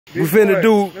We finna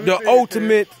do the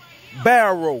ultimate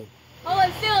barrel. Oh,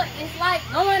 it's like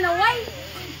going away.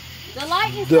 The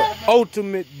light is the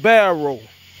ultimate barrel.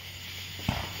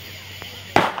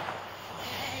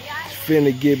 It's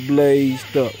finna get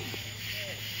blazed up.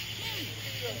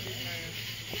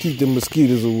 Keep the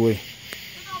mosquitoes away.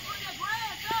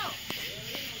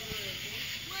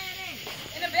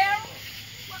 In a barrel?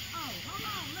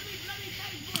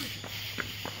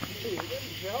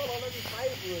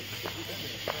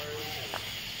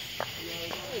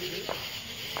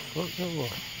 What's that?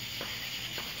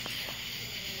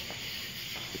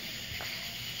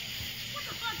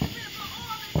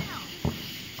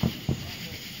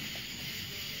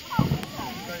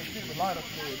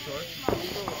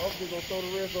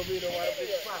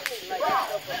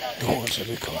 Going to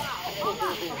the car.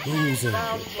 Who's in here?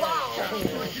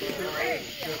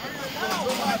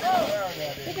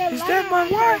 Is that my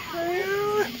wife?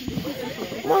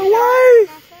 My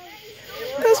wife!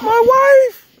 That's my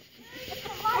wife!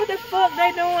 What the fuck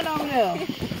they doing on there?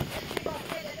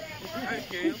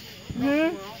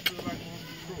 Hmm?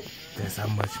 That's how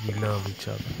much we love each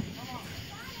other.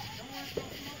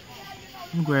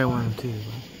 Let me grab one of them too,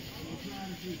 bro.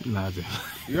 Nah,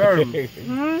 you heard me.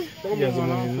 Throw me one,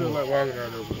 I don't feel like walking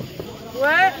out there, bro.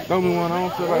 What? Throw me one, I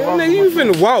don't feel like walking. Nigga, you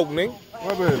finna walk, nigga. My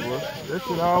bad, bro. That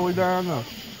shit all the way down now.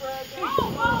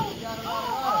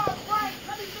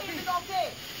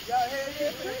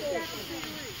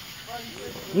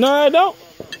 No, I don't.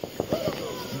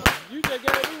 You just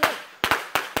got it.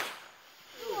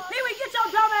 Pee-wee, get your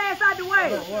dumb ass out the way.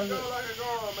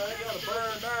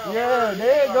 Yeah,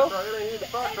 there you go.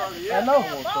 I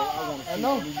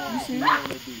know. You see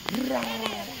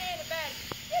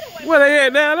Where they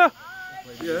at down there?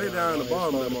 Yeah, they down the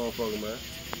bottom of that motherfucker, man.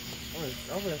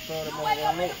 I'm gonna start them on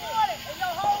one neck.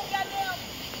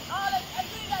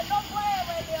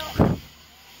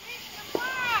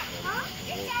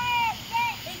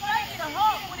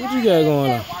 What you got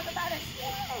going on?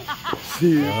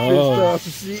 Shit, oh.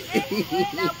 shit.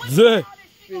 Zay.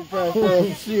 We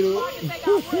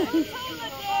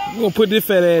gonna put this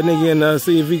fat ass nigga in there,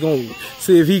 see if he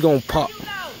gonna pop.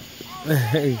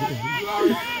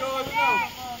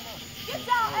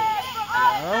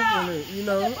 You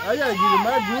know, I gotta give it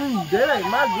my groove. That ain't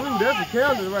my groove. That's a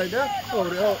calendar right there. Oh,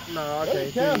 no, I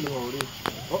can't see you.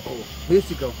 Uh-oh. Here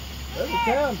she go. That's a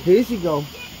calendar. Here she go.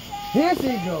 Here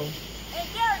she go.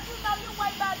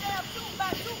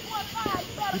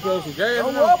 You throw some gas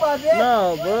in there? About that.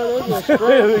 No, bro, that's just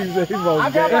straight. I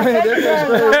got my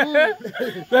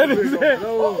that's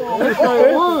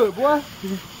straight wood, boy.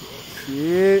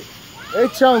 Shit. They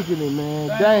chunking it, man.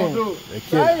 Damn. They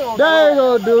killed it. They ain't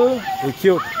gonna do it. They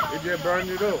killed it. It just burned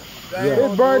it up. Yeah.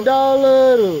 It burned all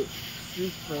of it.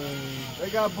 They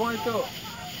got burnt up.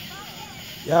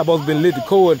 Y'all both been lit the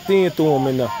cord thin through them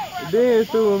in there. Then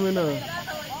threw them in there.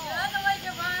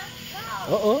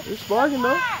 It's sparking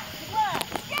though.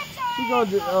 She got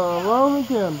the Roman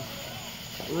candle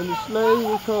when the slave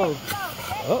was cold.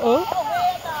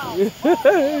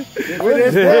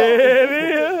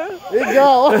 It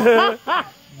go.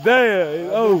 Damn,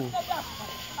 it's over.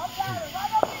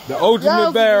 The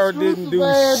ultimate barrel didn't do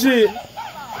shit.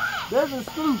 That's a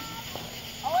scoop.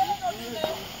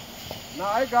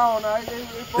 Nah, it gone now.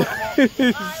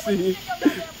 See.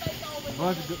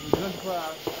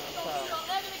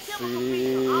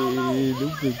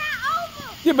 See,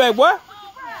 get back, boy.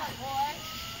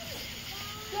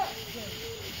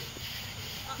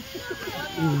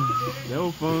 That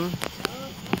was fun.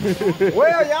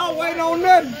 Well, y'all waiting on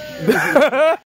nothing.